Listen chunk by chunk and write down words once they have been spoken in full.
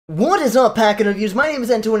What is up, Pack and Reviews? My name is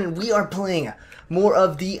Entoan, and we are playing more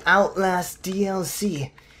of the Outlast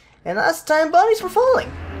DLC. And last time, bodies were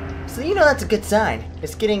falling. So you know that's a good sign.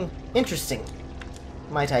 It's getting interesting,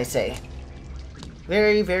 might I say.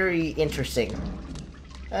 Very, very interesting.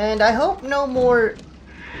 And I hope no more...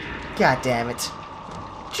 God damn it.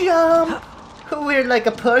 Jump! We're like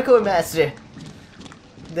a parkour master.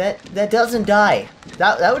 That doesn't die.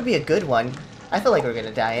 That would be a good one. I feel like we're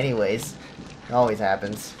gonna die anyways. It always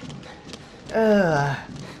happens.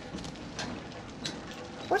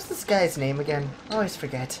 What's this guy's name again? I always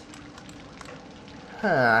forget.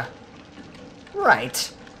 Huh.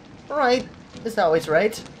 Right. Right. It's always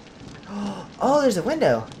right. Oh, there's a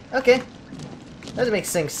window. Okay. That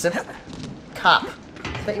makes things simple. Cop.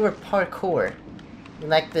 I thought you were parkour. You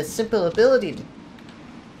like the simple ability to...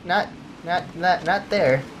 Not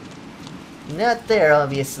there. Not there,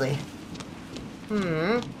 obviously.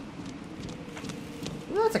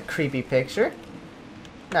 That's a creepy picture.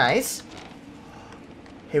 Nice.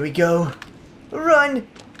 Here we go. Run!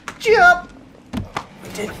 Jump! We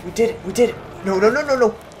did it, we did it, we did it.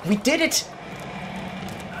 No. We did it!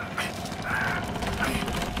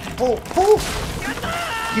 Oh!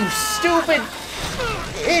 You stupid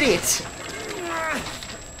idiot!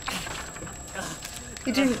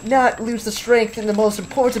 You do not lose the strength in the most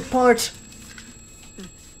important part.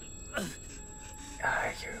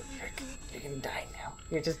 You're gonna die now.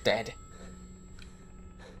 You're just dead.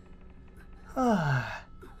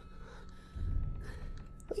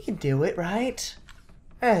 We can do it, right?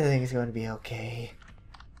 Everything's going to be okay.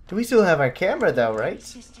 Do we still have our camera though, right?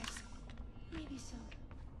 Sisters, maybe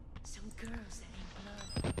some girls that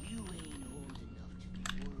ain't blood. You ain't old enough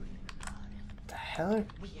to be worried about it. The hell?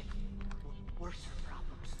 We have worse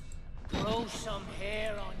problems. Grow some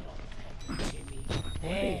hair on your head, Timmy.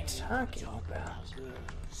 What are you talking about?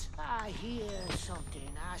 Girls. I hear something,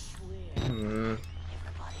 I swear.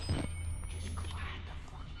 Everybody, just quiet the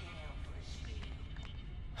fuck down for a second.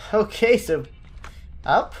 Okay, so...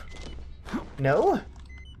 Up? No?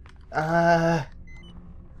 There's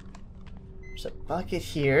a bucket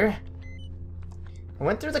here. I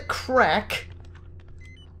went through the crack.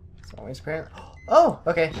 It's always apparently... Oh,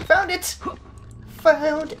 okay. Found it!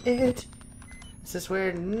 Found it! This is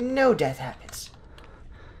where no death happens.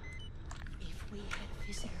 If we had a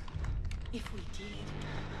visitor, if we did,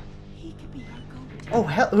 he could be our go-to. Oh,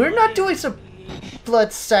 hell, we're not doing some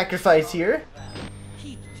blood sacrifice here.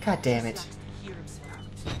 God damn it.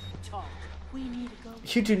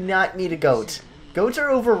 You do not need a goat. Goats are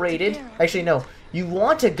overrated. Actually, no. You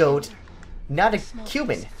want a goat, not a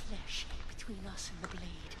human.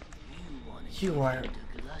 You are...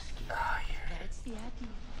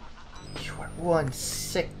 You are one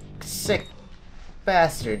sick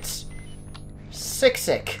bastards.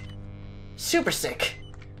 Sick. Super sick.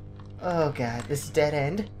 Oh god, this is dead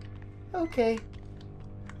end. Okay.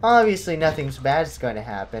 Obviously nothing's bad is going to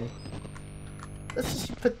happen. Let's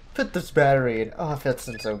just put this battery in. Oh, it feels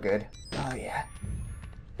so good. Oh yeah.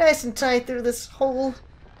 Nice and tight through this hole.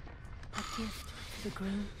 A gift for the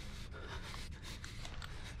groom.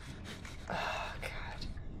 Oh god.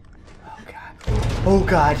 Oh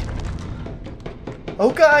god.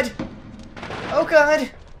 Oh god. Oh god.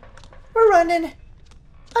 We're running. I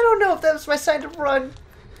don't know if that was my sign to run.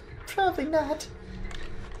 Probably not.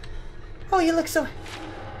 Oh, you look so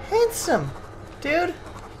handsome, dude.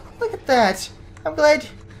 Look at that. I'm glad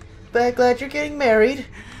you're getting married.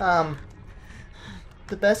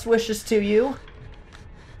 The best wishes to you.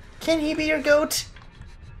 Can he be your goat?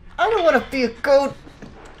 I don't want to be a goat.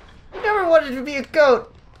 I never wanted to be a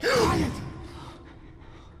goat. Quiet!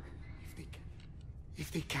 If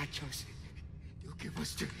they catch us, you'll give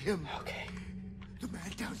us to him. Okay. The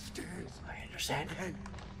man downstairs. I understand.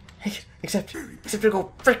 Hey, except to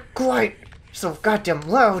go frick quiet. You're so goddamn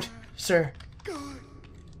loud, sir. God.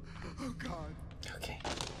 Oh God. Okay.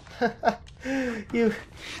 You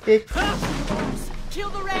big...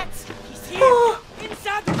 Kill the rats! He's here!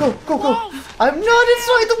 Inside the Go! walls! I'm not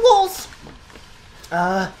inside the walls!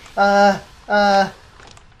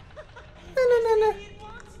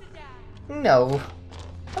 No.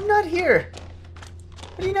 I'm not here.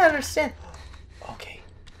 What do you not understand? Okay.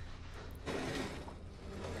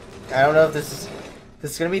 I don't know if this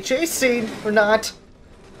is gonna be a chase scene or not.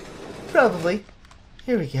 Probably.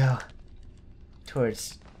 Here we go.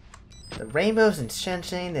 Towards the rainbows and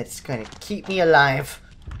sunshine that's gonna keep me alive.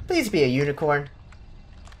 Please be a unicorn.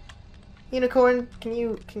 Unicorn, can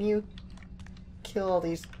you kill all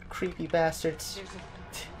these creepy bastards?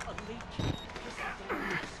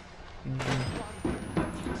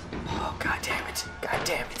 Oh god damn it. God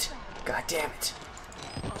damn it. God damn it.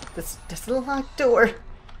 This locked door.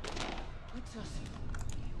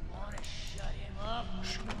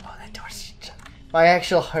 doors. My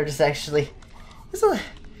actual heart is actually... You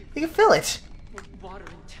can feel it.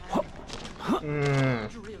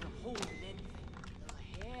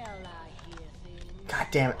 God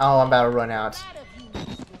damn it. Oh, I'm about to run out.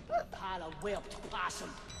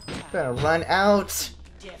 Gonna run out.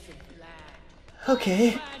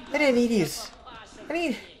 Okay. I didn't need use.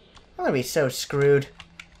 I'm gonna be so screwed.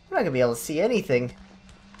 I'm not gonna be able to see anything.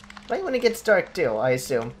 Right when it gets dark too, I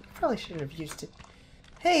assume. Probably shouldn't have used it.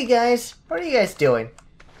 Hey guys, what are you guys doing?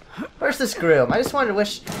 Where's this groom? I just wanted to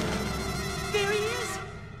wish... There he is!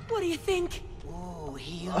 What do you think?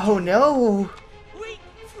 Oh no! Wait,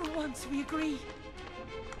 for once we agree.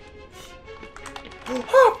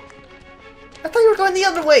 Oh! I thought you were going the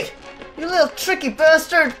other way! You little tricky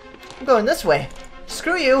bastard! I'm going this way.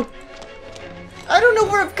 Screw you! I don't know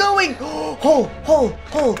where I'm going! Hole!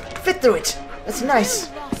 Fit through it! That's nice!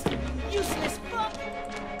 Useless fuck!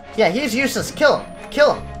 Yeah, he's useless. Kill him!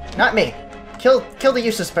 Kill him! Not me! Kill the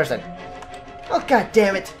useless person! Oh god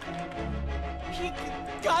damn it! He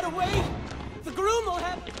got away! The groom will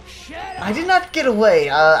have... Shut up! I did not get away.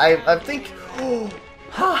 I think...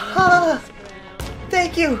 Ha ha!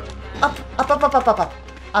 Thank you! Up.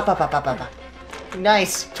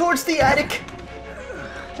 Nice. Towards the attic.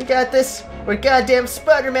 We got this. We're goddamn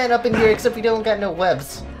Spider-Man up in here, except we don't got no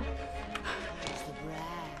webs.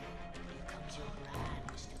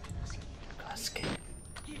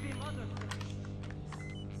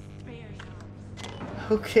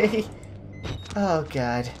 Okay. Oh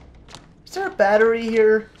god. Is there a battery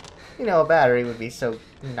here? You know, a battery would be so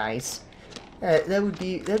nice. That'd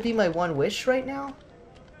be my one wish right now.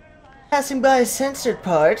 Passing by a censored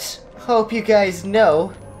part. Hope you guys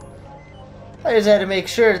know. I just had to make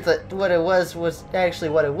sure that what it was actually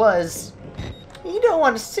what it was. You don't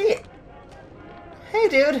want to see it. Hey,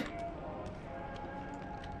 dude.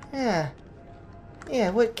 Yeah,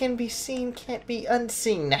 what can be seen can't be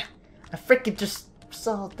unseen. I freaking just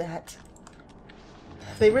solved that.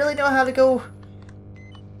 They really know how to go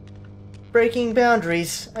breaking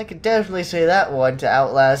boundaries. I could definitely say that one to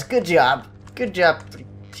Outlast. Good job. Good job. God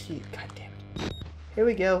damn it. Here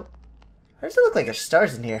we go. Why does it look like there's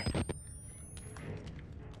stars in here?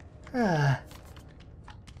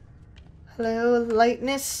 Hello,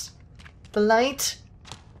 lightness? The light?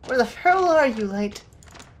 Where the hell are you, light?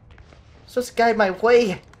 You're supposed to guide my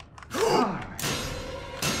way.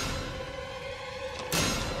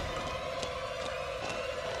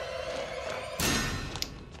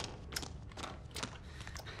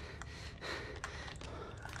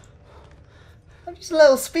 I'm just a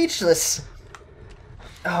little speechless.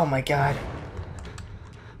 Oh my god.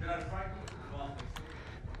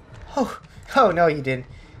 Oh no, you didn't.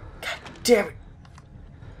 God damn it.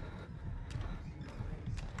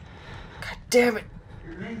 God damn it.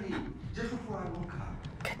 Just before I woke up.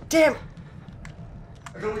 God damn it.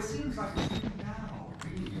 Although it seems like it's even now.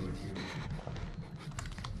 Being here with you.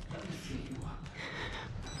 Let me see you up.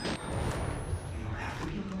 You don't have to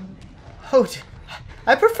be alone. Oh,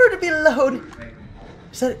 I prefer to be alone.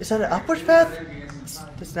 Is that an upwards path?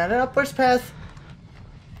 It's not an upwards path.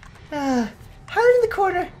 Hide in the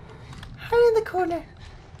corner. Hide in the corner.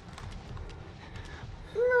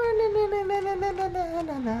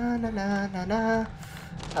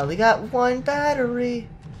 I only got one battery.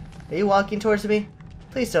 Are you walking towards me?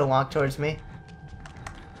 Please don't walk towards me.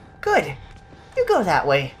 Good. You go that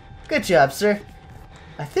way. Good job, sir.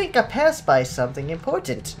 I think I passed by something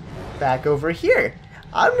important. Back over here.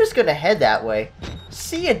 I'm just gonna head that way.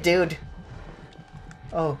 See ya, dude.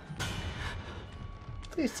 Oh.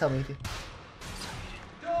 Please tell me to...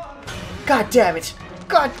 God damn it!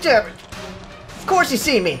 God damn it! Of course you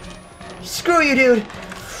see me! Screw you, dude!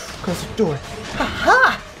 Close the door. Ha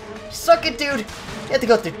ha! Suck it, dude! You have to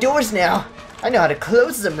go through doors now. I know how to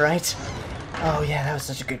close them right. Oh yeah, that was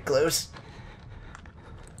such a good close.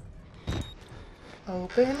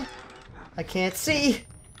 Open. I can't see.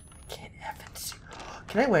 Can't effing see.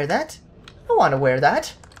 Can I wear that? I want to wear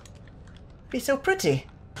that. Be so pretty.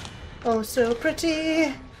 Oh, so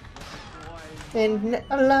pretty. And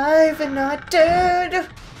alive and not dead.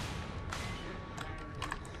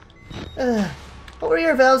 What were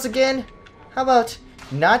your vows again? How about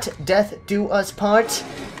not death do us part?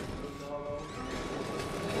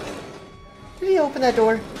 Did he open that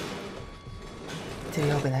door? Did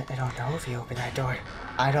he open that? I don't know if he opened that door.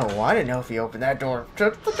 I don't want to know if he opened that door.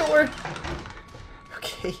 Shut the door.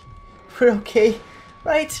 Okay. We're okay.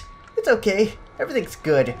 Right? It's okay. Everything's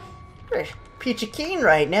good. We're peachy keen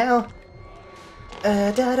right now.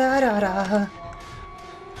 Hey!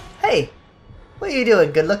 What are you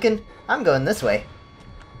doing, good looking? I'm going this way.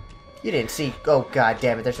 You didn't see... Oh, god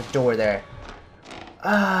damn it, there's a door there.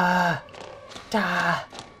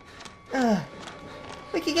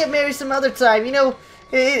 We can get married some other time. You know,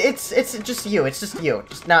 it's just you. It's just you.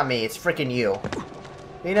 Just not me. It's freaking you.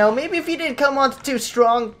 You know, maybe if you didn't come on too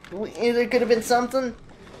strong, there could have been something.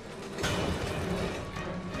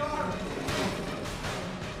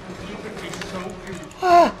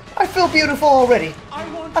 I feel beautiful already.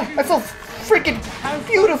 I feel freaking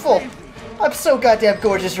beautiful. I'm so goddamn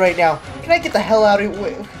gorgeous right now. Can I get the hell out of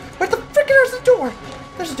here? Where the freaking is the door?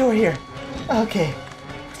 There's a door here. Okay.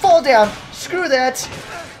 Fall down. Screw that.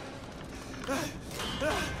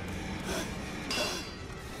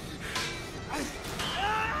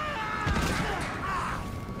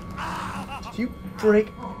 Did you break?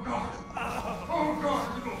 Oh God,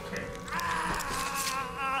 you're okay.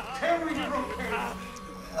 Tell me you're okay.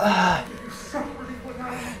 You're suffering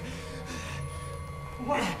without me.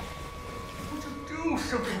 Why would you do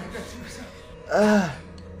something like that to yourself?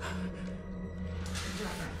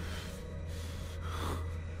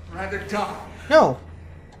 Rather die No.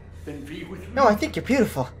 than be with me. No, I think you're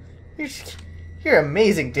beautiful. You're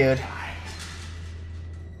amazing, dude.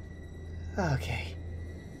 Okay.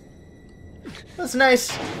 That's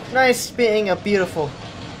nice being a beautiful...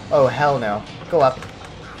 Oh, hell no. Go up.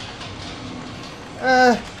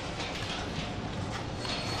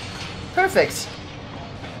 Perfect.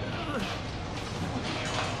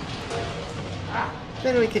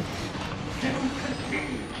 Then we could...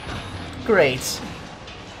 Great.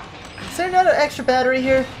 Is there not an extra battery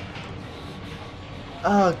here?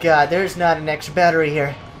 Oh god, there's not an extra battery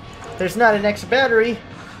here. There's not an extra battery.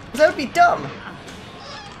 That would be dumb.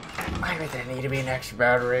 Why would there need to be an extra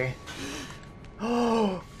battery?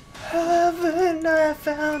 Oh, haven't I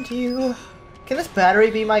found you? Can this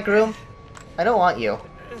battery be my groom? I don't want you.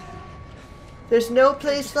 There's no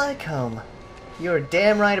place like home. You're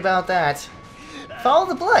damn right about that. Follow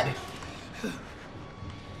the blood.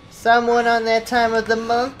 Someone on that time of the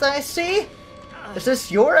month, I see. Is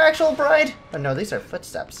this your actual bride? Oh no, these are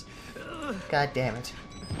footsteps. God damn it.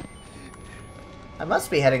 I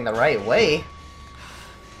must be heading the right way.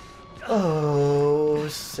 Oh,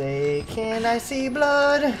 say, can I see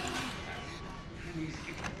blood?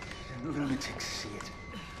 Lunatics see it.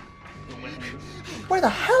 Where the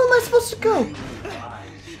hell am I supposed to go?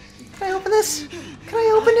 Can I open this? Can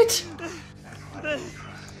I open it?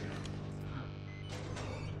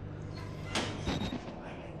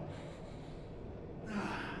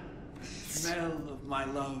 Smell of my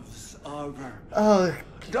love's arbor. Oh,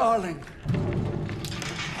 Darling,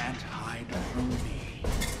 can't hide from me.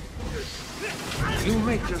 You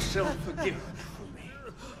make yourself a gift for me.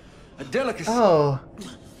 A delicacy oh,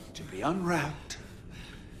 to be unwrapped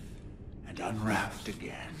and unwrapped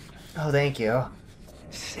again. oh, thank you.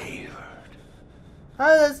 Savored.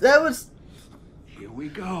 Oh, that was, Here we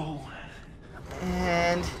go.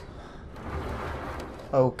 and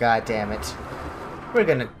oh god damn it, we're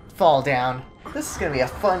gonna fall down. This is gonna be a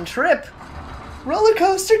fun trip. Roller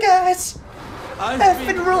coaster, guys.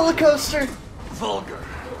 Effing roller coaster. Vulgar.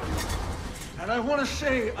 And I want to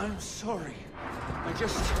say I'm sorry. I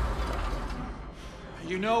just...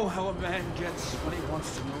 You know how a man gets when he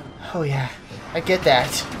wants to know. Oh yeah, I get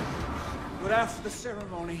that. But after the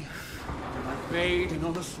ceremony, when I've made an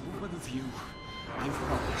honest woman of you, I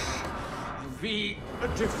promise I'll be a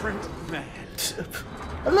different man.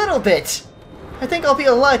 A little bit. I think I'll be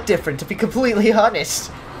a lot different, to be completely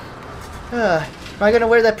honest. Am I gonna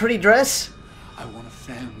wear that pretty dress? I want a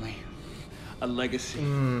family, a legacy,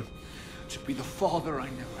 to be the father I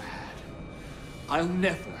never had. I'll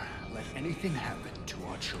never let anything happen to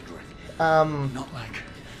our children. Not like...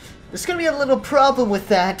 There's gonna be a little problem with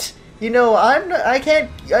that. You know, I can't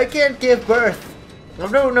give birth. I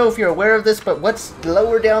don't know if you're aware of this, but what's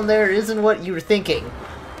lower down there isn't what you were thinking.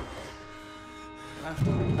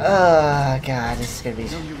 God, this is gonna be...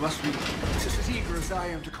 No, you must be just as eager as I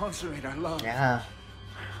am to consummate our love. Yeah.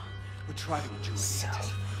 But try to enjoy So,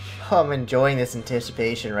 it. I'm enjoying this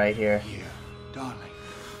anticipation right here. Here, darling.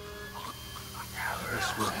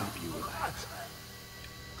 This will help you relax.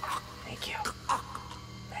 Thank you.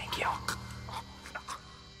 Thank you.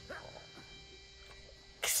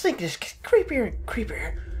 This thing is creepier and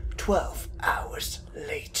creepier. 12 hours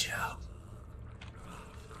later.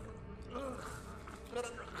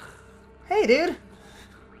 Hey, dude.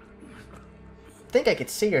 Think I could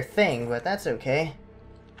see your thing, but that's okay.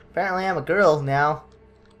 Apparently I'm a girl now.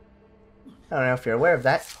 I don't know if you're aware of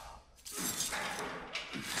that.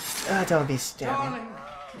 Don't be stabbing. Darling,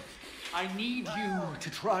 I need you to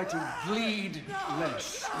try to bleed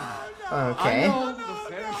less. Okay. I know the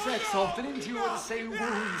fair sex often endure the same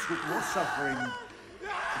wounds with more suffering,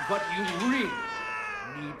 but you really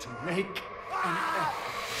need to make No.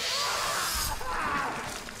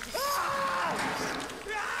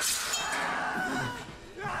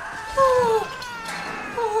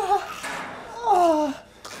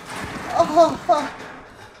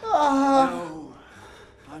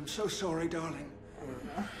 I'm so sorry, darling.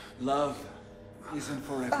 Love isn't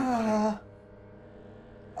for everybody.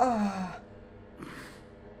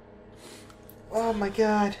 Oh my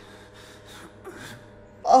god.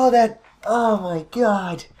 Oh, that. Oh my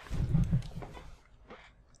god.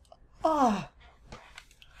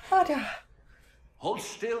 Hold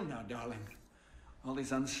still now, darling. All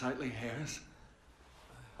these unsightly hairs.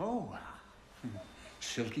 Oh.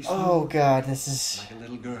 Silky smooth. Oh god, this is. Like a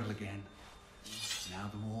little girl again. Now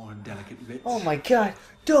the more delicate bits. Oh my god.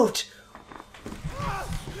 Don't!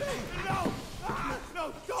 No!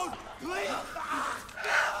 No, don't! Please!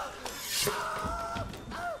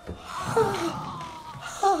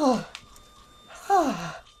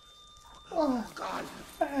 Oh god.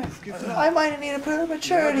 I might need a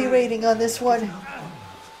prematurity rating on this one. You're not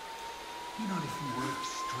even worth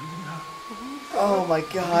stringing up. Oh my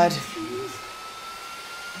god.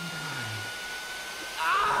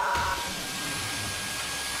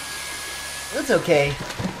 That's okay.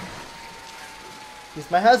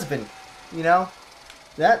 He's my husband, you know?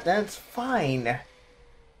 That's fine.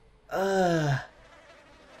 Oh,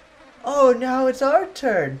 now it's our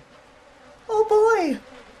turn. Oh boy.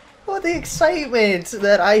 Oh, the excitement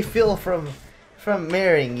that I feel from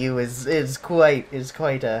marrying you is quite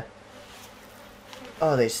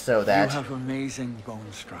Oh, they sew that. You have amazing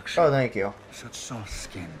bone structure. Oh, thank you. Such soft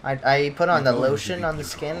skin. I put on the You're going to lotion be on the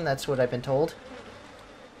beautiful. skin. That's what I've been told.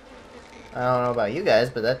 I don't know about you guys,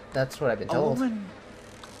 but that's what I've been A told. woman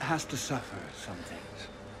has to suffer some things.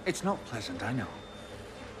 It's not pleasant, I know.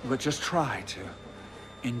 But just try to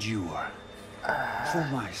endure. For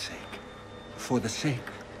my sake. For the sake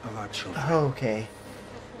of our children. Okay.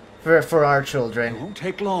 For our It children. won't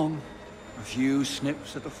take long. A few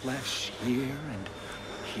snips at the flesh here and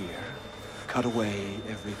here. Cut away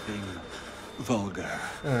everything vulgar.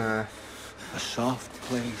 A soft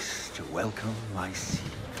place to welcome my seed.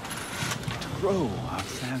 To grow our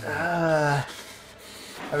family.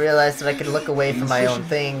 I realized that I could look away from my own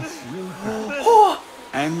thing. Oh!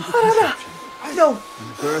 And the conception. No! And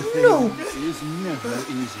birthing No. is never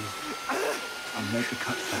easy. I'll make the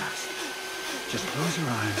cut fast. Just close your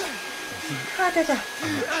eyes.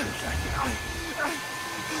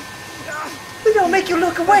 They don't make you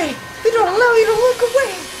look away! They don't allow you to look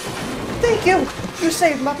away! Thank you! You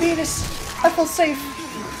saved my penis! I feel safe!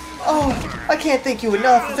 Oh, I can't thank you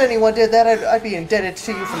enough. If anyone did that, I'd be indebted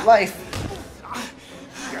to you for life.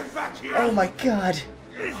 Oh my god.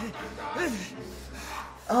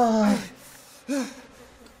 Oh.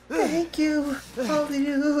 Thank you.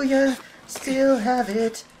 Hallelujah. Still have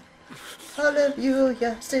it.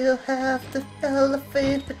 Hallelujah. Still have the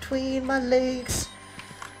elephant between my legs.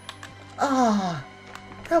 Ah.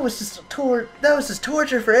 That was just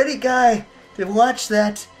torture for any guy to watch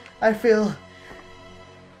that. I feel.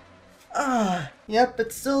 Yep,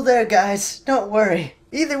 it's still there, guys. Don't worry.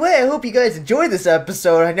 Either way, I hope you guys enjoyed this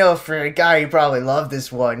episode. I know for a guy, you probably loved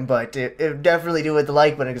this one, but it definitely do hit the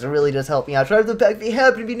like button because it really does help me out. Subscribe to the pack if you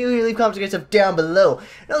happen to be new here. Leave comments and stuff down below.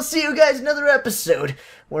 And I'll see you guys in another episode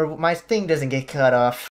where my thing doesn't get cut off.